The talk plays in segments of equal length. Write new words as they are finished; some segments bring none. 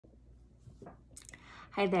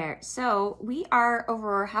Hi there. So we are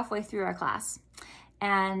over halfway through our class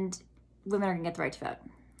and women are gonna get the right to vote,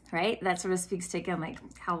 right? That sort of speaks to again, like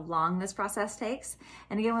how long this process takes.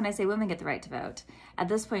 And again, when I say women get the right to vote, at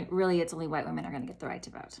this point, really it's only white women are gonna get the right to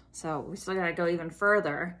vote. So we still gotta go even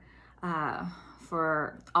further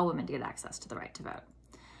for all women to get access to the right to vote.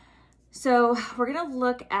 So we're gonna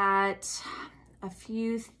look at a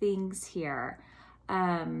few things here.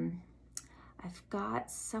 I've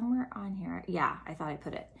got somewhere on here. Yeah, I thought I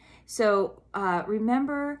put it. So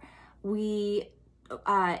remember we,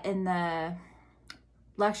 in the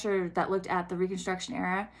lecture that looked at the Reconstruction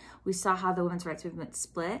era, we saw how the women's rights movement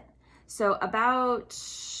split. So about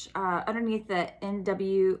underneath the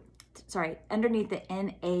NAWSA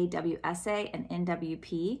and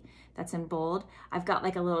NWP, that's in bold, I've got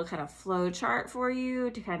like a little kind of flow chart for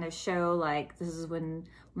you to kind of show like, this is when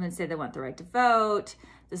women say they want the right to vote.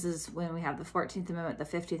 This is when we have the 14th Amendment, the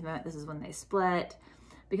 15th Amendment, this is when they split.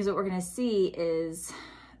 Because what we're gonna see is,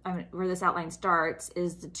 where this outline starts,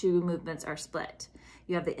 is the two movements are split.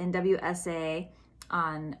 You have the NWSA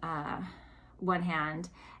on one hand,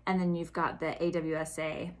 and then you've got the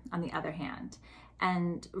AWSA on the other hand.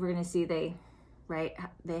 And we're gonna see they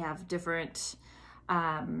have different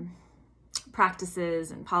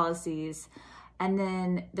practices and policies, and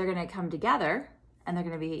then they're gonna come together and they're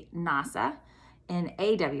gonna be NAWSA and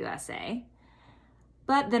AWSA.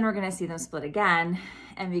 But then we're gonna see them split again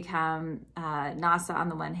and become NAWSA on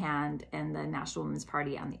the one hand and the National Women's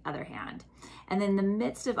Party on the other hand. And in the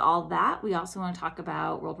midst of all that, we also wanna talk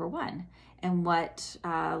about World War I and what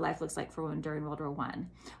life looks like for women during World War I.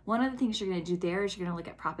 One of the things you're gonna do there is you're gonna look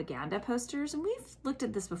at propaganda posters. And we've looked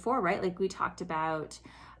at this before, right? Like we talked about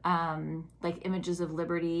like images of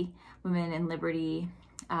liberty, women in liberty,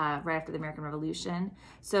 right after the American Revolution.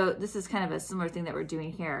 So this is kind of a similar thing that we're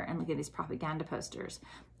doing here and looking at these propaganda posters.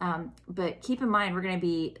 But keep in mind, we're gonna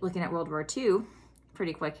be looking at World War II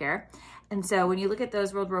pretty quick here. And so when you look at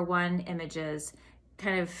those World War I images,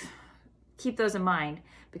 kind of keep those in mind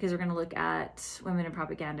because we're gonna look at women in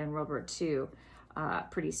propaganda in World War II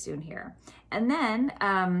pretty soon here. And then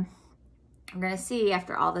we're gonna see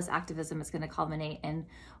after all this activism, it's gonna culminate in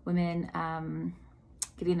women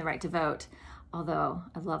getting the right to vote. Although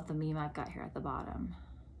I love the meme I've got here at the bottom.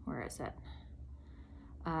 Where is it?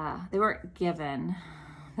 They weren't given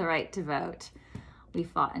the right to vote. We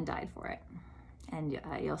fought and died for it. And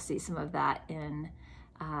you'll see some of that in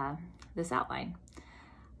this outline.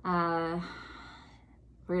 We're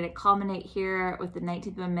gonna culminate here with the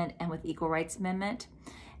 19th Amendment and with the Equal Rights Amendment.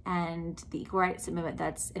 And the Equal Rights Amendment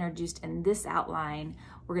that's introduced in this outline,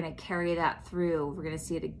 we're gonna carry that through. We're gonna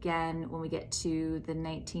see it again when we get to the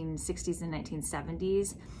 1960s and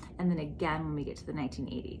 1970s, and then again when we get to the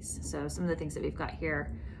 1980s. So some of the things that we've got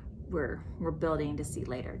here, we're building to see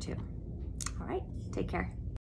later too. All right, take care.